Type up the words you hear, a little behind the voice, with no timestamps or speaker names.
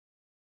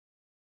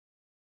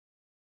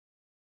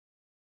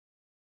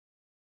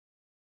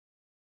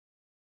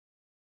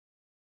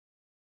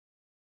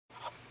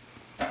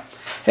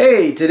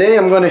Hey, today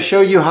I'm going to show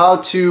you how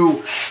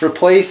to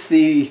replace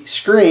the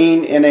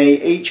screen in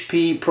a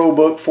HP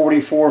ProBook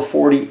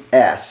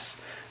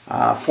 4440s,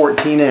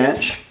 14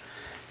 inch.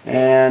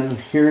 And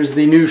here's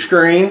the new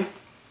screen,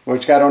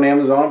 which got on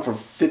Amazon for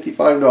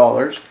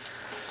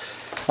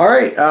 $55.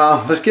 Alright,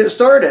 let's get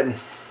started.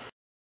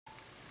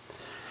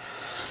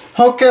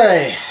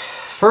 Okay,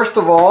 first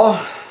of all,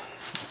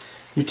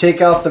 you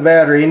take out the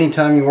battery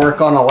anytime you work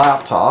on a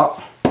laptop.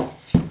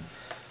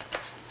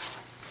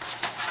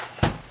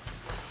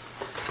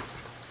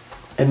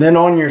 And then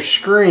on your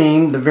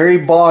screen, the very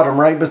bottom,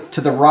 right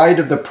to the right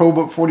of the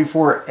ProBook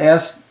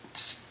 44s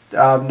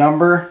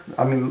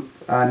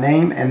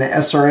name and the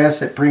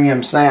SRS at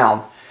Premium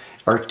Sound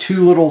are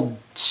two little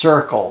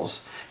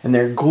circles, and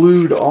they're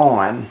glued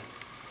on.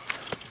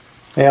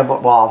 They have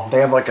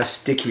like a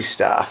sticky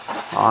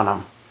stuff on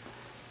them.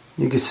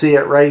 You can see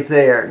it right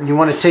there. You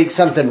want to take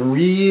something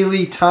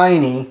really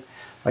tiny,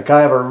 like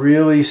I have a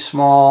really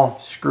small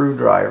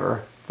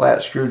screwdriver,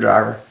 flat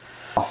screwdriver,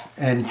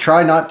 and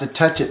try not to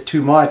touch it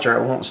too much or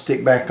it won't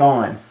stick back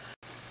on.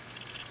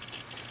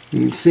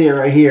 You can see it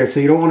right here. So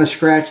you don't want to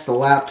scratch the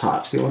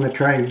laptop, so you want to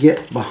try and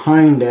get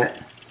behind it,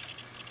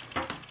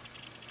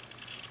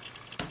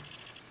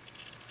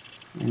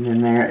 and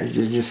then there it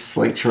just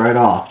flakes right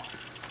off.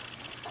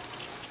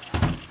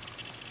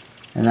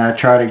 And then I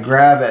try to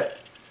grab it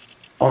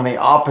on the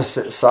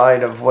opposite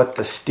side of what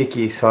the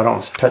sticky, so I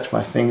don't touch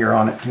my finger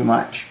on it too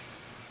much.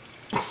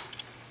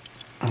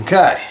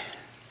 Okay.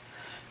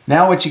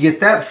 Now once you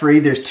get that free,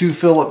 there's two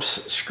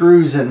Phillips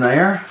screws in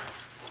there.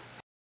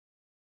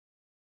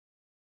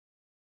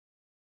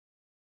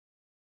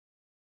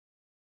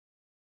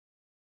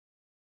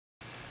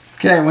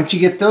 Okay, once you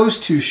get those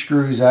two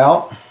screws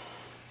out,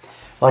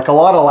 like a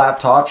lot of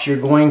laptops, you're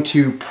going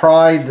to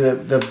pry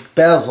the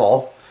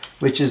bezel,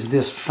 which is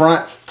this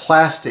front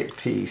plastic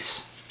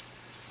piece.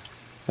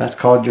 That's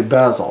called your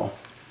bezel.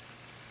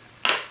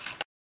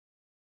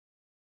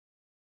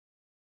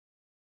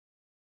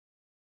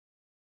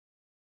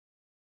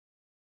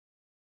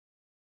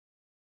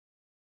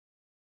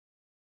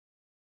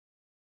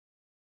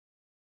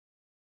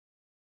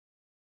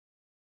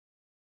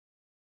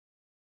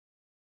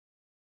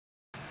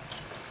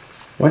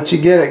 Once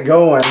you get it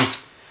going,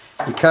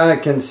 you kind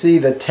of can see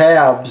the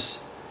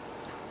tabs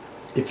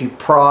if you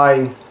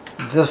pry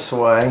this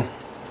way,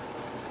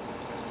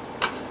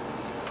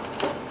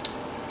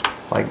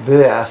 like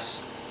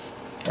this,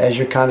 as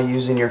you're kind of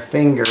using your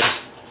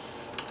fingers.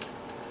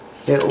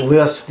 It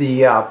lifts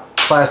the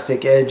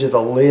plastic edge of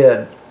the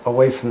lid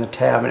away from the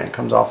tab and it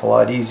comes off a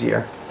lot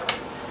easier.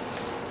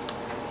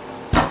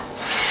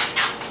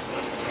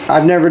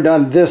 I've never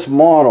done this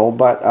model,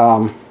 but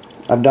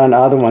I've done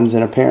other ones,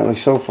 and apparently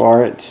so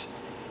far it's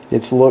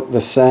looked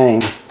the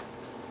same.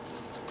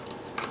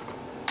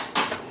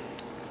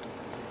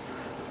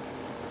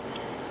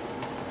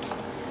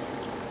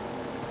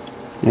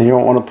 And you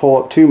don't want to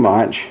pull it too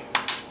much.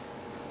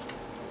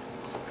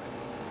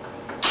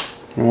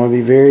 You want to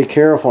be very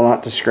careful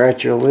not to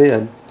scratch your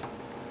lid.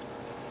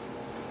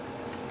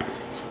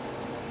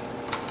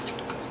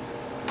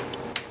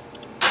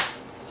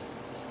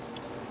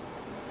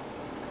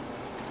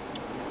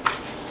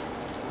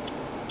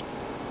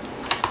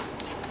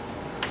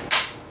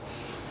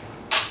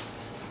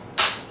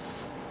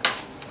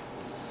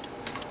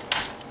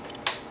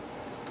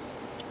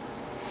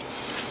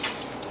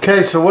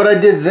 Okay, so what I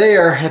did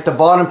there at the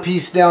bottom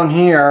piece down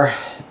here,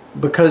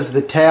 because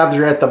the tabs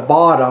are at the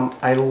bottom,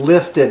 I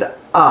lifted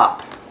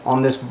up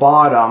on this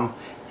bottom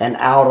and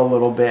out a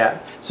little bit.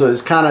 So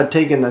it's kind of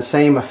taking the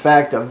same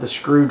effect of the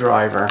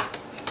screwdriver.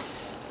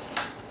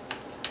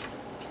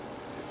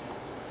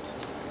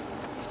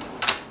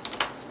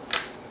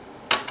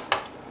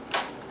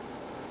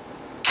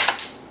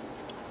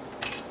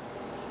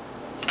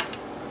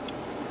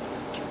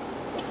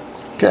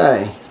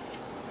 Okay,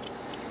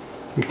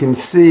 you can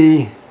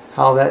see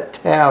how that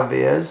tab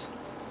is,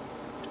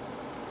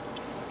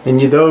 and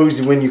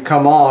those, when you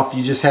come off,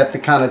 you just have to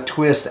kind of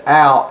twist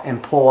out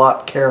and pull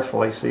up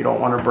carefully so you don't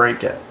want to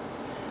break it.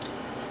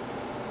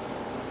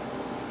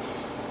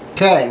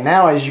 Okay,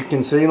 now as you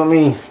can see, let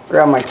me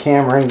grab my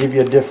camera and give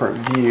you a different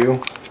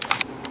view.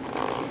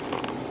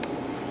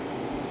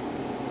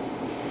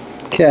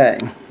 Okay,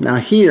 now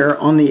here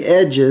on the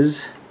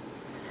edges,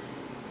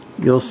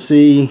 you'll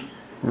see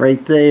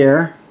right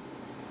there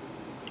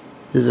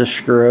is a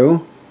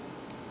screw,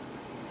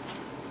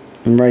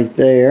 and right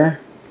there,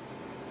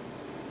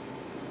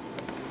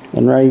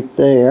 and right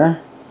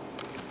there,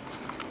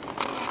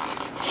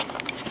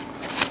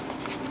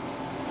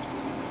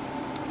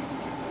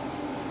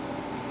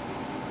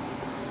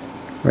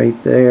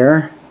 right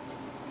there,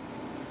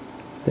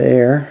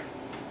 there,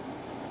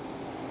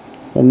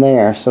 and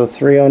there. So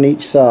 3 on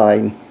each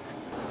side.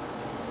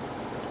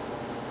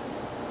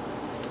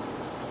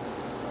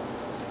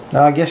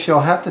 Now I guess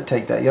you'll have to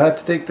take that. You'll have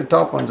to take the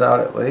top ones out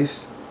at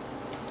least.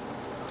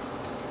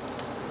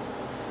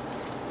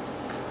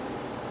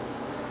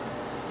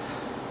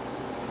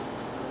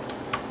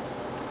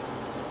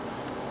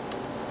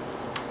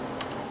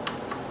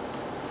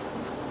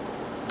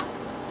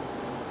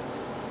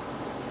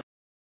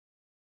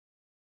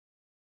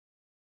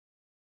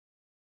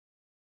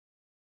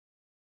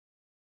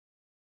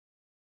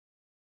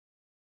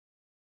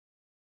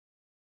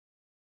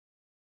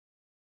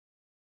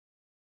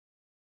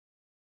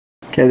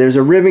 Okay, there's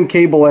a ribbon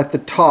cable at the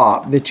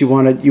top that you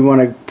want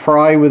to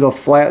pry with a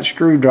flat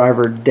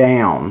screwdriver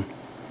down.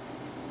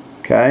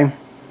 Okay.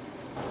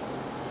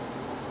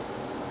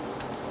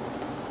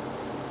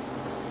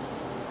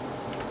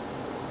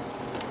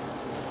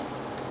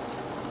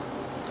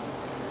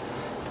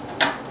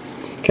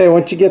 Okay,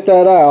 once you get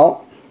that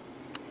out,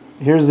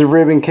 here's the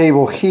ribbon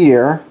cable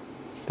here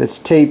that's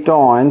taped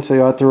on, so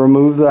you'll have to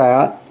remove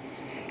that.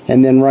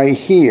 And then right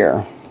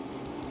here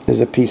is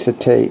a piece of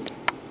tape.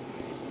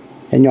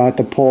 And you'll have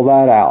to pull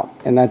that out.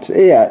 And that's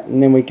it.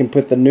 And then we can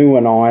put the new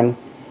one on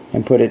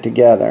and put it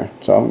together.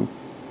 So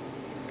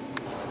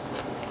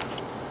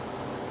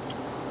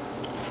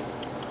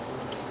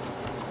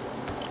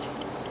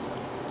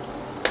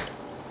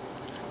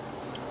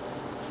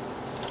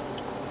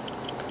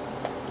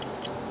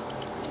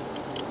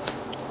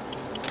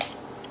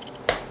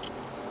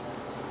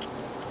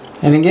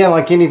and again,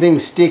 like anything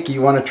sticky,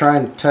 you want to try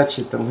and touch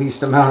it the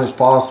least amount as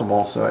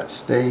possible so it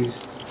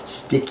stays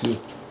sticky.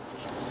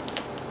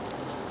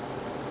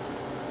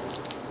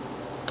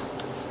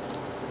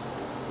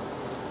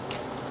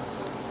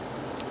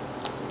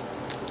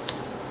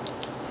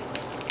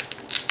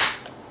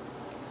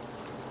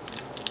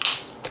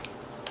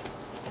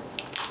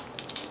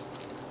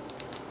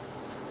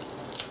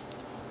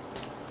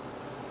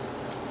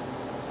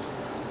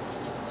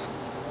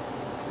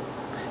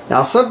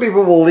 Now some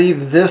people will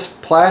leave this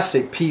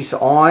plastic piece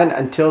on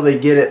until they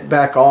get it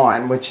back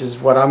on, which is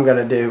what I'm going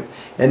to do.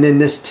 And then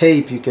this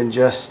tape, you can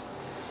just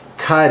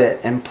cut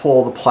it and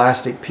pull the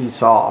plastic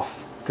piece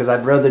off, because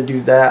I'd rather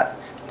do that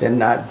than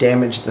not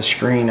damage the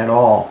screen at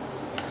all.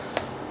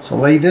 So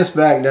lay this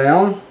back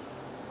down.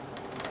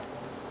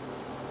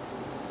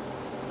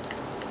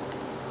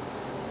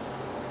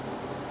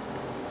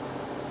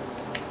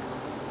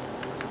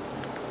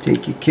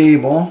 Take your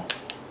cable.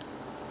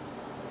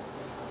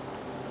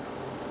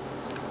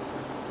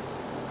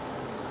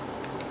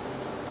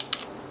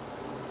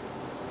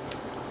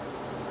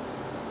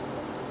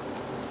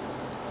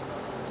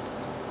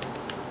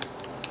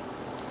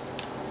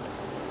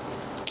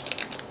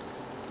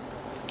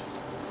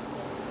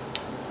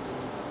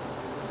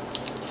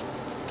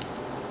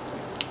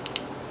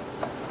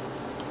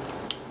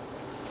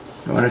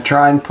 I'm going to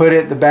try and put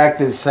it the back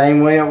the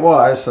same way it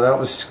was, so that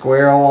was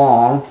square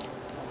along.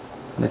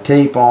 The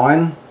tape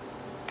on.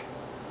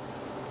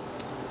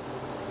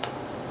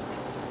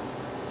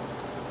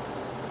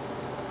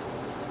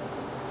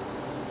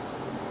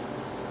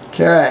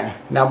 Okay,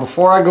 now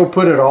before I go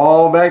put it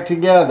all back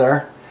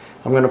together,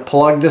 I'm going to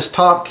plug this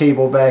top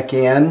cable back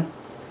in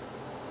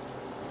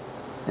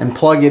and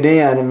plug it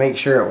in and make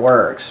sure it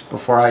works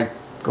before I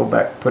go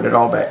back put it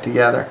all back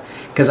together,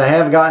 because I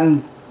have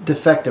gotten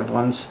defective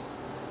ones.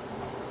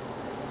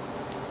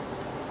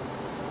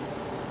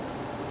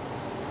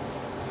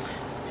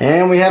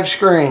 And we have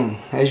screen.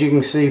 As you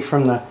can see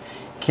from the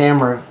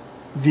camera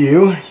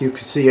view, you can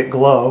see it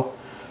glow.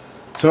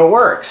 So it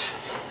works.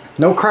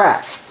 No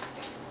crack.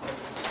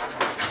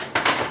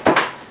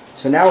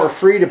 So now we're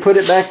free to put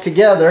it back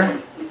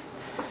together.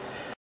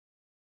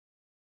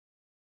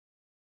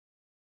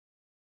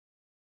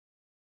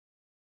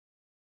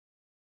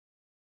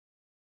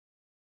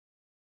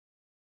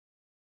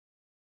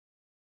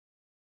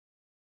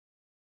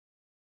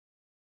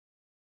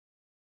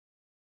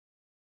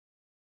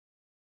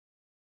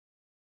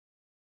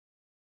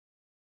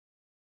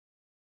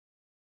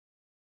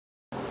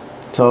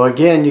 So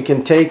again, you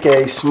can take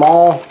a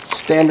small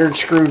standard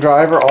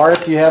screwdriver, or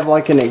if you have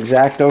like an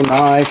X-Acto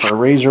knife or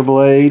razor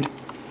blade,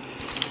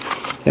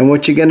 and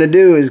what you're going to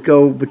do is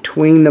go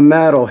between the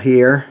metal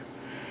here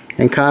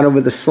and kind of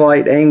with a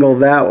slight angle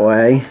that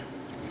way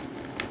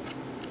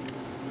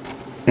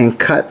and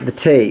cut the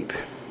tape.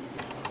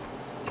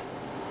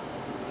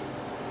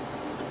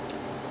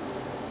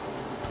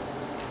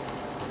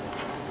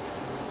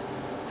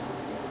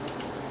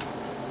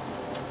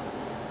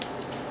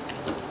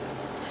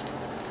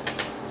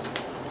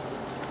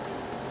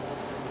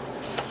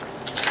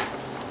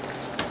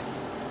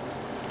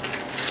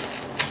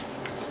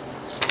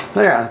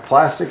 There, the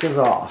plastic is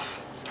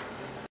off.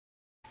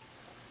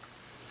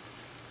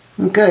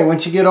 Okay,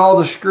 once you get all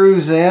the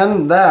screws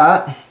in,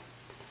 then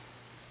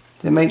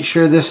make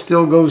sure this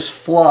still goes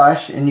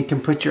flush, and you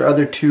can put your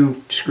other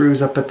two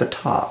screws up at the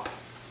top.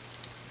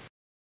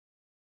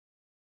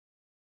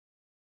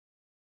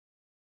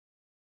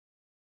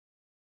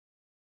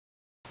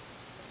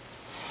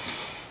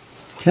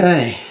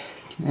 Okay,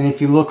 and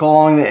if you look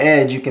along the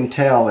edge, you can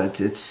tell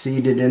it's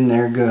seated in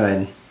there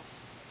good.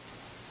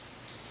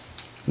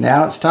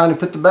 Now it's time to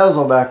put the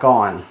bezel back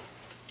on.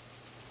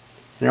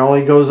 It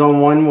only goes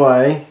on one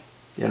way,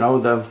 you know,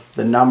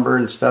 the number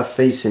and stuff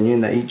facing you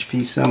and the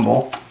HP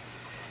symbol.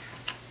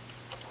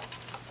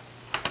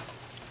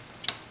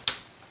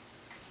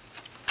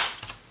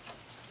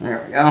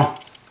 There we go.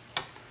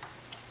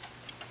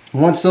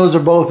 Once those are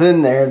both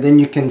in there, then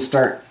you can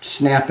start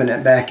snapping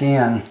it back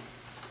in.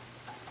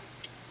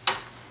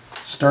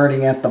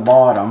 Starting at the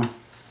bottom.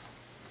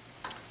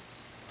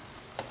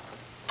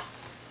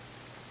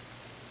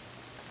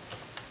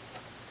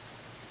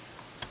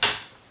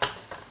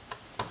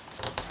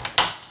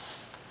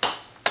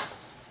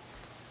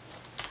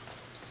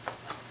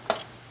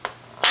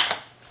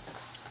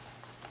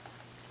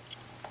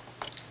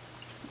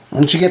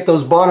 Once you get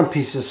those bottom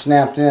pieces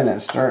snapped in, it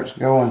starts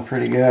going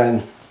pretty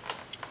good.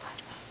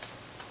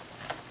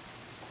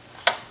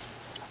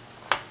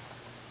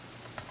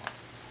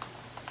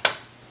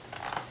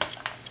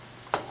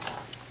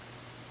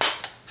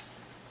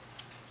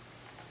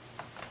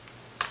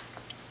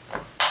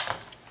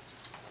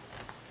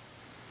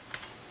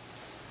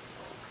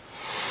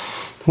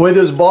 The way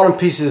those bottom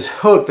pieces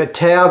hook, the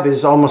tab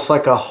is almost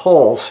like a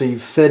hole, so you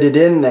fit it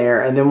in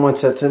there, and then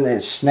once that's in there,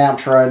 it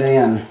snaps right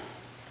in.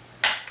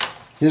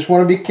 You just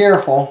want to be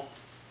careful,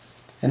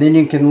 and then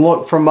you can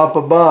look from up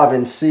above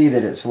and see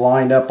that it's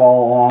lined up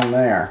all along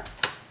there.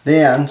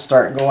 Then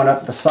start going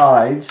up the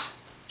sides.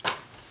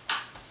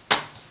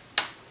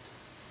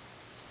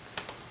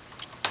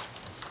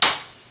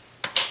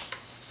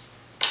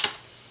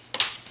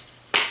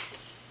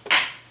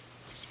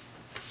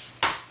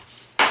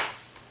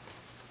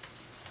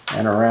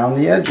 And around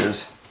the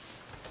edges.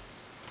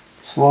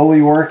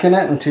 Slowly working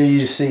it until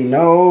you see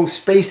no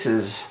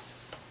spaces.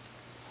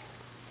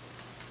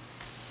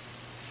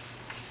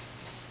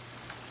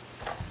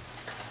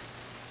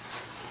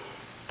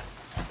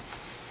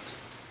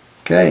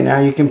 Okay, now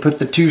you can put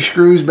the 2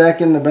 screws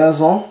back in the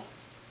bezel.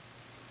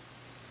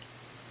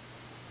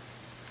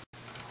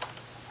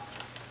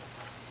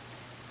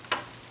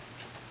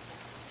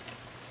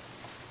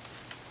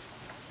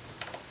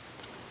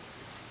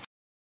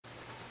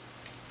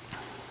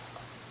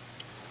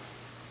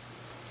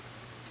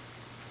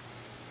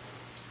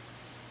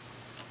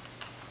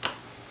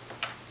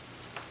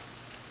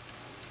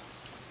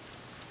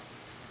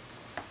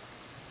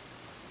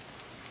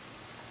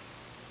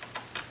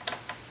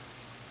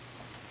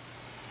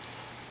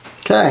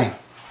 Okay,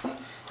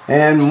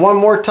 and one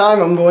more time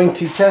I'm going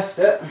to test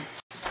it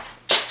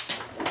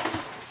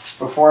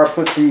before I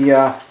put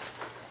the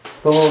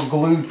little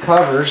glued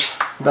covers,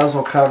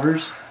 bezel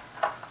covers.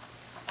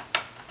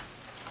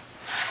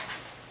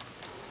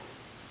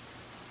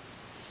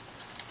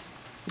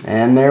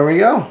 And there we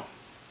go.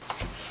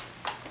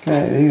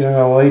 Okay, these are going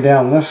to lay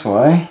down this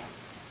way,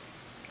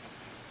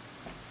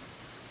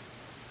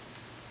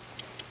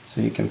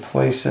 so you can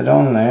place it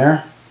on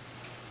there.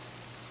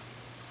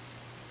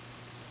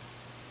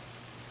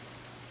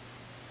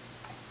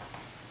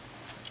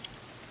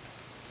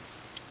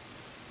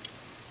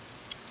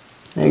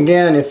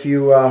 Again, if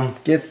you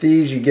get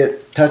these,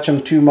 touch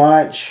them too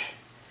much,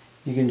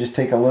 you can just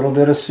take a little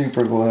bit of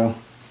super glue.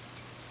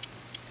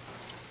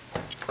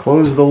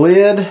 Close the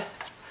lid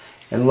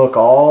and look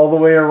all the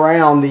way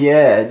around the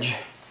edge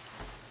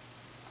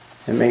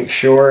and make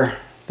sure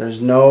there's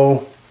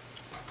no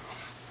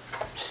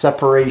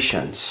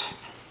separations.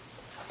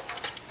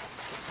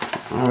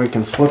 Now we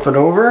can flip it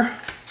over,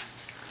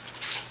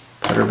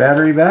 put our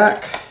battery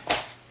back.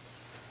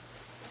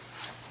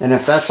 And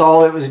if that's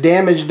all that was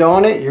damaged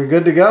on it, you're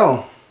good to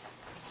go.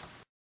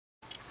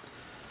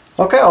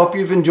 Okay, I hope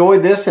you've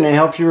enjoyed this and it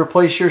helps you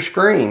replace your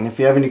screen. If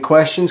you have any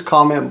questions,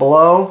 comment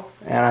below,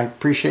 and I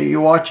appreciate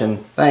you watching.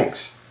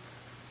 Thanks.